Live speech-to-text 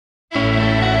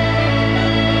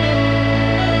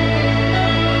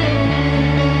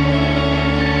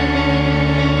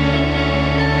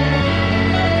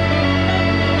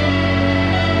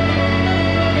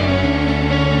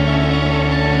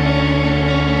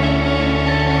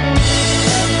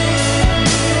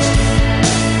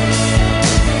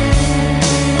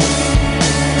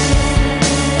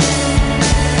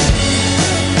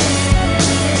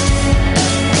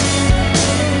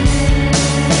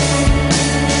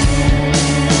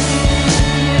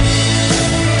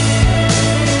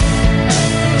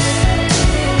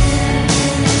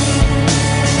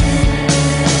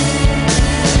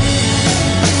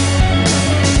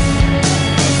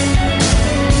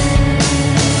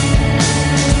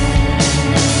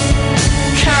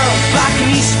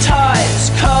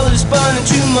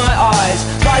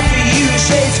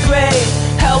shades gray.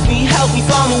 Help me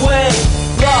find the way.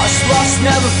 Lost,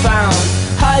 never found.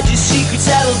 Hide your secrets,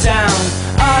 settle down.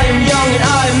 I am young and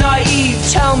I am naive.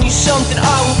 Tell me something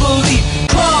I will believe.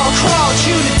 Crawl,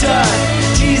 chew the dirt.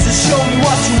 Jesus, show me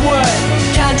what you're worth.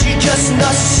 Can't you just send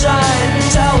us a sign?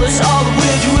 Tell us all the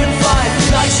weird you would find.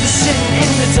 Nights for sitting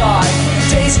in the dark,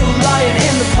 days for lying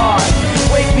in the park.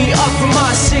 Wake me up from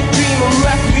my sick dream. A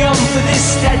requiem for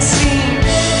this dead scene.